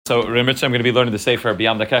So, remember, I'm going to be learning the Sefer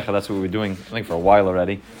beyond Darkechah. That's what we were doing, I think, for a while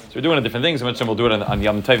already. So, we're doing different things. We'll do it on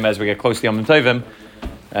Yom Tovim as we get close to Yom Tovim.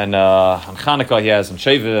 And on Chanukah, he has on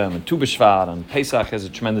Shavim and Tu B'Shvat, and Pesach has a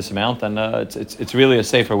tremendous amount. And it's really a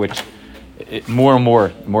Sefer which more and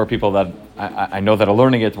more people that I know that are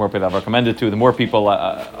learning it, the more people I've recommended to, the more people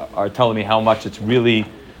are telling me how much it's really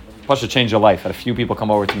supposed to change your life. I had a few people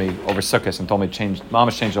come over to me over Sukkot and told me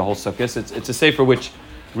Mama's changed the whole Sukkot. It's a Sefer which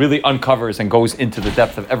really uncovers and goes into the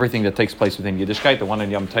depth of everything that takes place within Yiddishkeit. The one in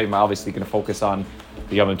Yom Tovim, obviously going to focus on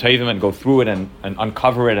the Yom Tovim and go through it and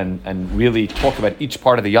uncover it and really talk about each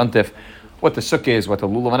part of the Yontif, what the Sukkah is, what the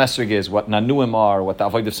Lulav and Esrog is, what Nanuim are, what the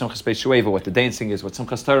Avodah of Simchas Beis Shueva, what the dancing is, what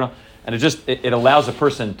Simchas Torah, and it allows a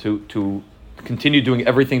person to continue doing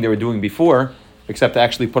everything they were doing before, except to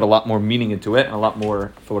actually put a lot more meaning into it and a lot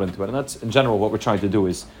more thought into it. And that's, in general, what we're trying to do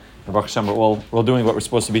is, Baruch Hashem, we're all doing what we're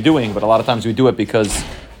supposed to be doing, but a lot of times we do it because,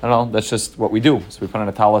 I don't know, that's just what we do. So we put on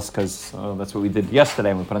a talis because that's what we did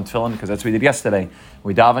yesterday, and we put on tefillin because that's what we did yesterday.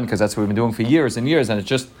 We daven because that's what we've been doing for years and years, and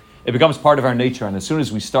it becomes part of our nature. And as soon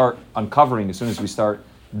as we start uncovering, as soon as we start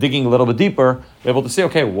digging a little bit deeper, we're able to say,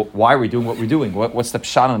 okay, why are we doing what we're doing? What's the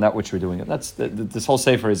pshat on that which we're doing? And that's this whole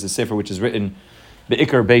sefer is a sefer which is written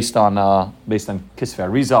be'ikr based on Kisvei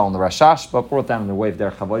Arizal and the Rashash, but brought down in the way of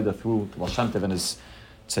Derech Havodah through Baal Shem Tov and his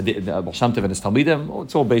Talmidim.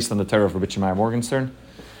 It's all based on the Torah of Rabbi Shemaiah Morgenstern.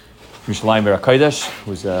 Mishalayim Ber HaKodesh,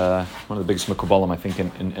 who's one of the biggest Mekubalim, I think,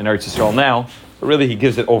 in Eretz Yisrael now. But really, he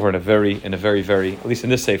gives it over in a very, at least in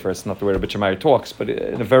this sefer, it's not the way Rabbi Shemaiah talks, but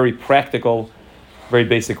in a very practical, very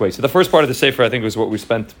basic way. So the first part of the sefer, I think, was what we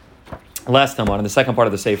spent last time on, and the second part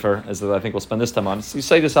of the sefer, as I think we'll spend this time on. So you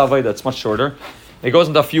say this Avodah, it's much shorter. It goes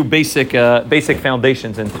into a few basic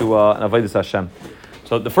foundations into an Avodas Hashem.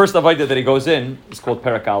 So the first Avodah that he goes in is called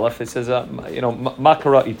Perek Aleph. It says, Ma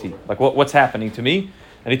kara iti, like what's happening to me.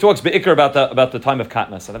 And he talks be'ikr about the time of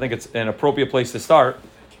Katnus, and I think it's an appropriate place to start.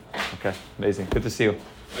 Okay, amazing, good to see you.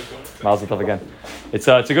 Mazel tov again. It's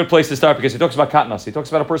a good place to start because he talks about Katnus. He talks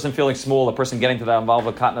about a person feeling small, a person getting to that involved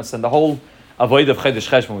with Katnus, and the whole Avodah of Chedesh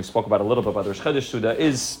Cheshvan, we spoke about a little bit about the Chedesh Suda,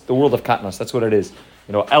 is the world of Katnus. That's what it is.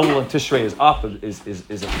 Elul and Tishrei is up, is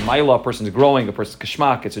a Maila, a person's growing, a person's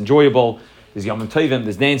kashmak, it's enjoyable. There's Yom Tovim,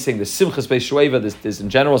 there's dancing, there's Simchas Beis Shueva, there's in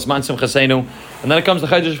general Zman Simchasenu, and then it comes to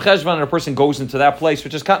Chedesh Cheshvan, and a person goes into that place,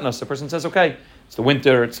 which is Katnus. The person says, okay, it's the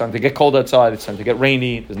winter, it's time to get cold outside, it's time to get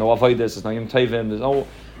rainy, there's no Avodas, there's no Yom Tovim,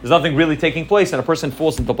 there's nothing really taking place, and a person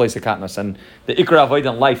falls into a place of Katnus. And the Ikra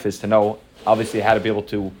Avodah in life is to know, obviously, how to be able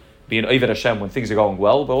to be an Oved Hashem when things are going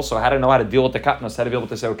well, but also how to know how to deal with the Katnus, how to be able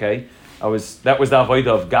to say, okay, that was the Avodah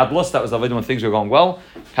of Gadlus, that was the Avodah when things were going well.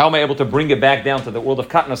 How am I able to bring it back down to the world of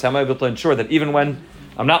Katnus? How am I able to ensure that even when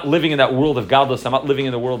I'm not living in that world of Gadlus, I'm not living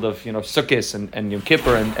in the world of Sukkot and Yom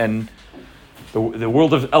Kippur and the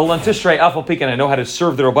world of Elul and Tishrei, Afal Pik, and I know how to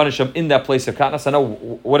serve the Rabban Hashem in that place of Katnus. I know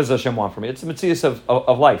what does Hashem want from me. It's the mitzvahs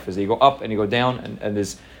of life, as you go up and you go down, and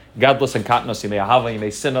there's Gadlus and Katnus, you may ahava, you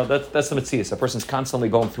may sinna. That's the mitzvahs. A person's constantly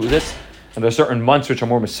going through this. And there are certain months which are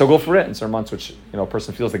more mesugel for it, and certain months which a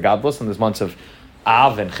person feels the Gadlus, and there's months of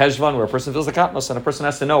Av and Cheshvan where a person feels the Katnus, and a person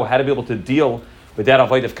has to know how to be able to deal with that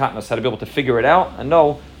Avodah of Katnus, how to be able to figure it out and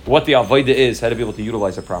know what the Avodah is, how to be able to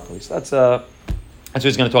utilize it properly. So that's what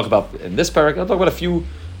he's going to talk about in this parak. I'll talk about a few,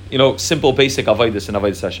 simple, basic Avodas and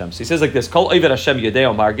Avodas Hashem. So he says like this: Kol Oved Hashem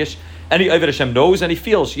Yedeo Margish. Any Oved Hashem knows and he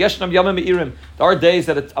feels. Yeshnam Yamim Meirim. There are days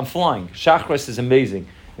that I'm flying. Shachris is amazing.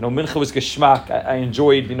 Mincha was geschmack. I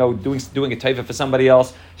enjoyed, doing a taiva for somebody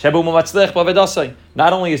else. Shebu matzliach b'avedasai.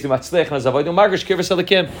 Not only is he matzliach and avodu margish kirvas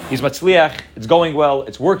elikim, he's matzliach. It's going well.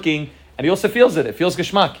 It's working, and he also feels it. It feels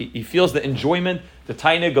geschmack. He feels the enjoyment, the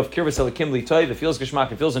tainig of kirvas elikim litay. It feels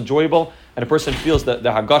geschmack. It feels enjoyable, and a person feels the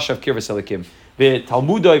hagash of kirvas elikim. The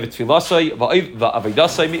talmudai v'tfilasai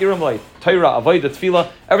v'avedasai meirim lay. Torah avodah tefillah.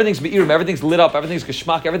 Everything's meirim. Everything's lit up. Everything's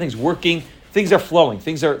geschmack. Everything's working. Things are flowing.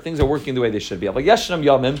 Things are working the way they should be. But yeshnam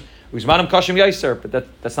yamim, uzmanam kashim yaiser. But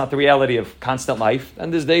that's not the reality of constant life.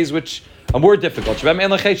 And there's days which are more difficult. I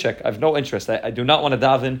have no interest. I do not want to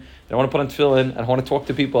daven. I don't want to put on tefillin. I don't want to talk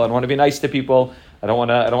to people. I don't want to be nice to people. I don't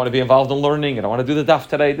want to be involved in learning. I don't want to do the daf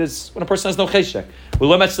today. This when a person has no cheshek.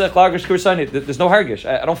 There's no hargish.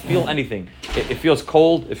 I don't feel anything. It feels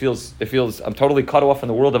cold. It feels. I'm totally cut off in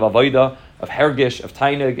the world of avodah, of hargish, of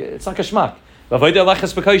tainig. It's not kashmak. That's part of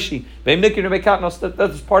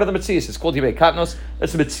the Metzias. It's called Yimei Katnos.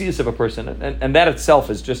 That's the Metzias of a person. And that itself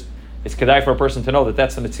is just, it's kedai for a person to know that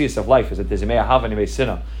that's the Metzias of life, is that there's Yimei Ahav and Yimei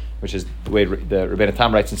Sinna, which is the way the Rebbeinu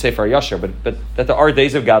Tam writes in Sefer Yashar, but that there are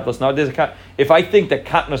days of Gadlus, not days of Katnos. If I think that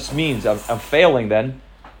Katnos means I'm failing, then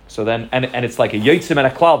So then, and it's like a yotzim and a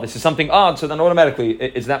klal. This is something odd. So then automatically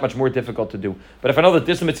it's that much more difficult to do. But if I know that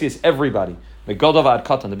this mitzvah is everybody, the Godov ad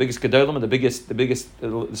Katan, the biggest gedolim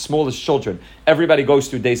and the smallest children, everybody goes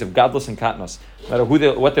through days of gadlus and katnus. No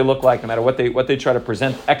matter what they look like, no matter what they try to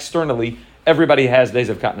present externally, everybody has days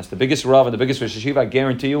of katnus. The biggest Rav and the biggest Rosh Hashiva, I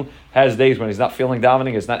guarantee you, has days when he's not feeling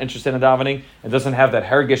davening, is not interested in davening, and doesn't have that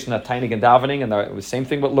hergish and that tiny in davening. And the same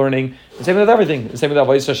thing with learning, the same with everything. The same with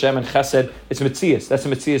Avodas Hashem and Chesed. It's mitzias. That's a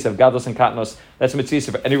mitzias of gadlus and katnus. That's a mitzias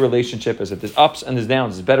of any relationship. Is that there's ups and there's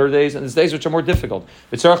downs, there's better days and there's days which are more difficult.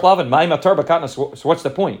 B'tzarach lavin, ma'im atar b'katnus. So what's the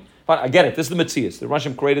point? Fine, I get it. This is the mitzias. The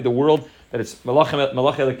Rashim created the world that it's malach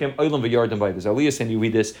elikim olam v'yardim by. There's Aliyas and you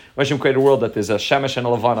read this. Rashim created a world that there's a shemesh and a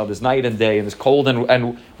levana. There's night and day and there's cold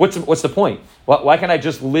and what's the point? Why can't I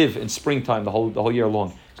just live in springtime the whole year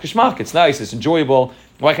long? It's kishmak. It's nice. It's enjoyable.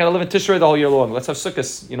 Why can't I live in Tishrei the whole year long? Let's have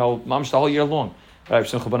sukkahs, mamish the whole year long.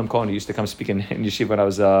 Simcha Banim Cohen used to come speak in yeshiva when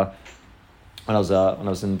I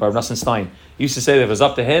was in Bar Stein. He used to say that if it was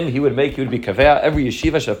up to him, he would be kaveh. Every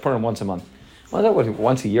yeshiva should have Purim once a month. Well, that wasn't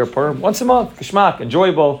once a year Purim, once a month. Kishmak,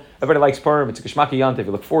 enjoyable. Everybody likes Purim. It's a kishmak yant. You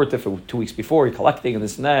look forward to it for 2 weeks before, you're collecting and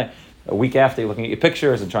this and that. A week after, you're looking at your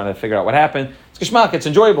pictures and trying to figure out what happened. It's kishmak. It's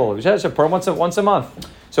enjoyable. We should have Purim once a month.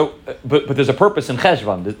 So, but there's a purpose in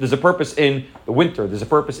Cheshvan. There's a purpose in the winter. There's a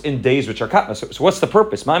purpose in days which are katnus. So what's the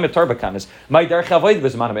purpose? My metar katnus. My Darkechah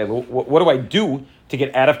avodah. What do I do to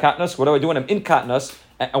get out of katnus? What do I do when I'm in katnus?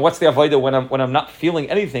 And what's the avodah when I'm not feeling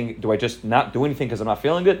anything? Do I just not do anything because I'm not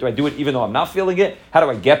feeling it? Do I do it even though I'm not feeling it? How do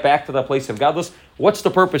I get back to that place of godless? What's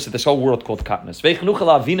the purpose of this whole world called katnus?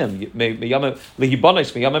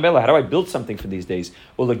 How do I build something for these days?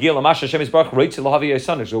 So the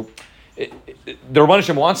Rabban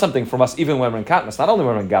Hashem wants something from us even when we're in katnus, not only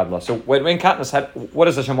when we're in gadla. So when we're in katnus, what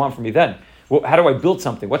does Hashem want from me then? How do I build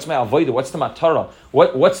something? What's my avodah? What's the matara?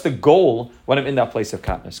 What's the goal when I'm in that place of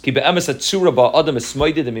katnus?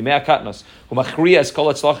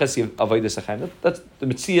 That's the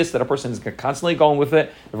mitzias that a person is constantly going with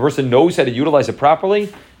it. If a person knows how to utilize it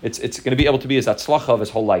properly, it's going to be able to be as that slacha of his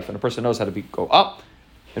whole life. And a person knows how to go up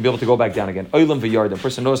and be able to go back down again. Olam v'yard. The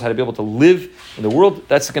person knows how to be able to live in the world.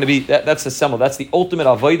 That's going to be that's the semmel. That's the ultimate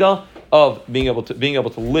avodah of being able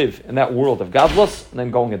to live in that world of gadlus and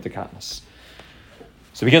then going into katnus.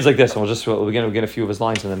 So it begins like this, and we'll begin a few of his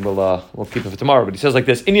lines, and then we'll keep it for tomorrow. But he says like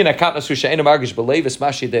this: Inyan katnus hu she'enu margish b'leiv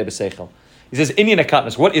esmashi dei b'seichel. He says Inyan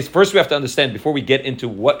katnus. What is first? We have to understand before we get into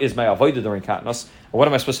what is my avodah during katnus, or what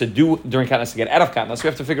am I supposed to do during katnus to get out of katnus. We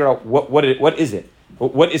have to figure out what is it.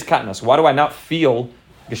 What is katnus? Why do I not feel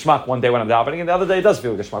geshmak one day when I'm davening, and the other day it does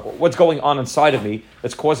feel geshmak? What's going on inside of me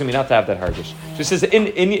that's causing me not to have that hargish? So he says in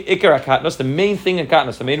ikar katnus, the main thing in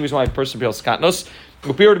katnus, the main reason why a person feels katnus.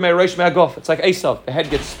 It's like Esav. The head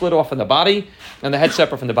gets split off from the body, and the head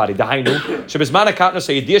separate from the body.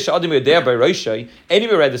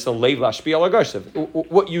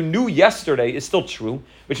 What you knew yesterday is still true,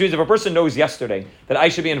 which means if a person knows yesterday that I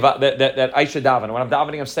should be that I should daven. When I'm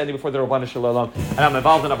davening, I'm standing before the Rabban Shalom, and I'm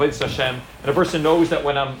involved in Avodas Hashem. And a person knows that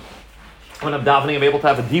when I'm davening, I'm able to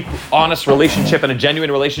have a deep, honest relationship and a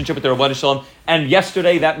genuine relationship with the Rabban Shalom. And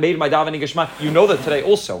yesterday, that made my davening geshmak. You know that today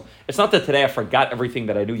also. It's not that today I forgot everything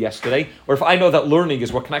that I knew yesterday, or if I know that learning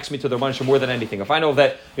is what connects me to the Rabban Shalom more than anything. If I know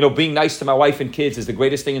that being nice to my wife and kids is the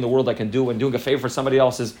greatest thing in the world I can do, and doing a favor for somebody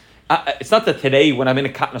else is. It's not that today when I'm in a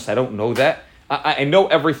katnus I don't know that. I know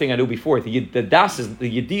everything I knew before. The das is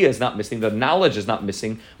the idea is not missing. The knowledge is not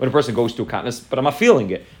missing when a person goes to a katnus, but I'm not feeling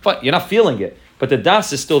it. But you're not feeling it. But the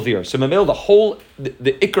das is still there. So Mamil,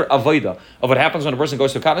 the ikar avodah of what happens when a person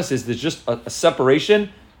goes to katnus is there's just a separation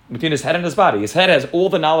between his head and his body. His head has all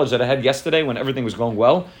the knowledge that I had yesterday when everything was going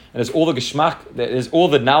well, and there's all the geshmak, there's all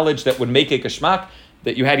the knowledge that would make it geshmak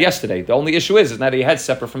that you had yesterday. The only issue is now that your head's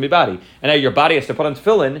separate from your body. And now your body has to put on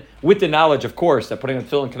tefillin with the knowledge, of course, that putting on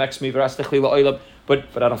tefillin connects me, but I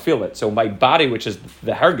don't feel it. So my body, which is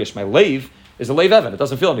the hergish, my lave, is a lave evan. It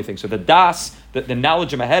doesn't feel anything. So the das, the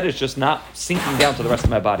knowledge in my head is just not sinking down to the rest of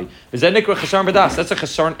my body. That's a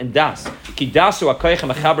chasarn in das.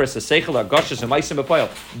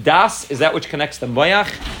 Das is that which connects the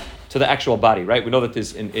moyach to the actual body, right? We know that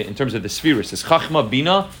there's, in terms of the spheres, is chachma,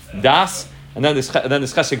 bina, das, and then this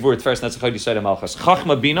chesed gvur first, and that's the chaydi side of malchus.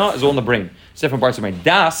 Chachma, bina is all in the brain. It's different parts of the brain.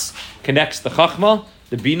 Das connects the chachma,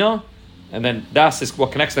 the bina, and then das is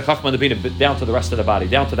what connects the chachma and the bina down to the rest of the body,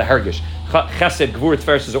 down to the hergish. Chesed, gvura,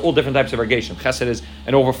 tferes are all different types of ergation. Chesed is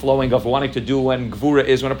an overflowing of wanting to do, and gvura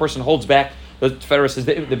is when a person holds back The Tiferes is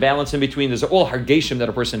the balance in between. There's all hargeshim that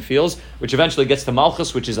a person feels, which eventually gets to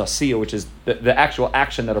malchus, which is asiyah, which is the actual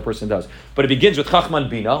action that a person does. But it begins with chachman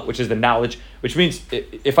bina, which is the knowledge, which means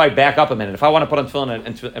if I back up a minute, if I want to put on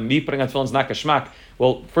tefillin and me putting on tefillin is not kashmak,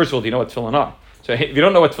 well, first of all, do you know what tefillin are? So if you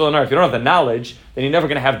don't know what tefillin are, if you don't have the knowledge, then you're never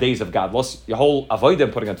going to have days of godless. Your whole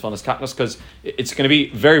avodah putting on tefillin is katnus, because it's going to be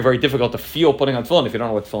very, very difficult to feel putting on tefillin if you don't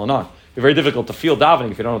know what tefillin are. It's very difficult to feel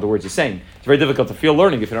davening if you don't know the words he's saying. It's very difficult to feel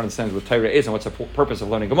learning if you don't understand what Torah is and what's the purpose of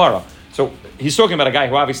learning Gemara. So he's talking about a guy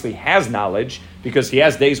who obviously has knowledge, because he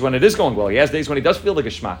has days when it is going well. He has days when he does feel the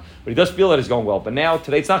geshmak, but he does feel that it's going well. But now,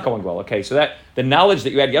 today, it's not going well. Okay, so that the knowledge that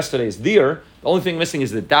you had yesterday is there. The only thing missing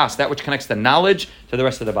is the das, that which connects the knowledge to the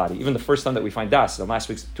rest of the body. Even the first time that we find das, so last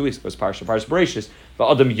week's, 2 weeks ago was Parashat Bereshis,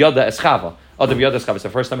 but Adam Yada Eschava. Adam Yada Eschava. It's the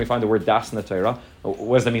first time we find the word das in the Torah.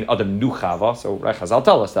 What does that mean? Adam Nu Chava. So Chazal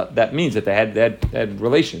tell us that means that they had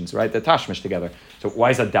relations, right? They're tashmish together. So why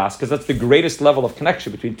is that das? Because that's the greatest level of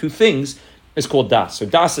connection between two things. Is called das. So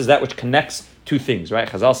das is that which connects two things, right?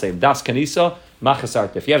 Chazal say das kanisa ma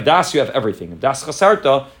chasarta. If you have das, you have everything. If das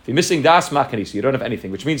chasarta, if you're missing das ma kanisa, you don't have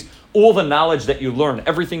anything. Which means all the knowledge that you learn,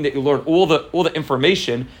 everything that you learn, all the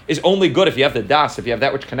information is only good if you have the das, if you have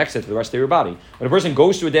that which connects it to the rest of your body. When a person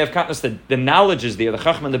goes to a day of katnus, the knowledge is there, the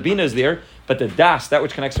chachma and the bina is there, but the das, that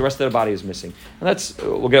which connects the rest of the body, is missing. And that's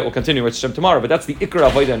we'll continue with Shem tomorrow. But that's the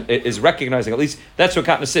ikra avodah, is recognizing, at least that's what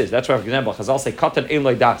katnus is. That's why, for example, Chazal say katan ein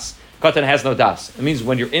lo das. Katan has no das. It means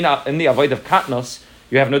when you're in the avodah of katnus,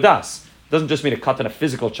 you have no das. It doesn't just mean a katan, a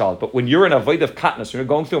physical child, but when you're in a avodah of katnus, when you're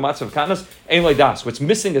going through a matzah of katnus, ein lo das. What's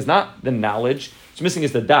missing is not the knowledge. What's missing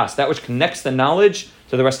is the das, that which connects the knowledge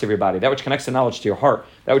to the rest of your body, that which connects the knowledge to your heart,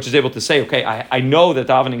 that which is able to say, okay, I know that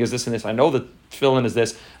davening is this and this, I know that tefillin is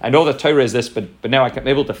this, I know that Torah is this, but now I'm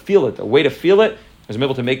able to feel it. A way to feel it is I'm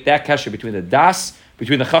able to make that kasha between the das,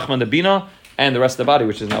 between the chachma and the bina, and the rest of the body,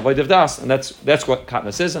 which is an avodah of das, and that's what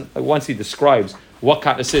katnus is. And once he describes what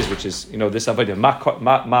katnus is, which is this avodah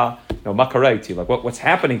makaraiti, like what's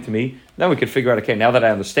happening to me, then we can figure out, okay, now that I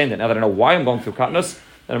understand it, now that I know why I'm going through katnus,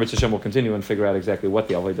 then Hashem will continue and figure out exactly what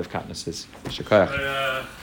the avodah of katnus is.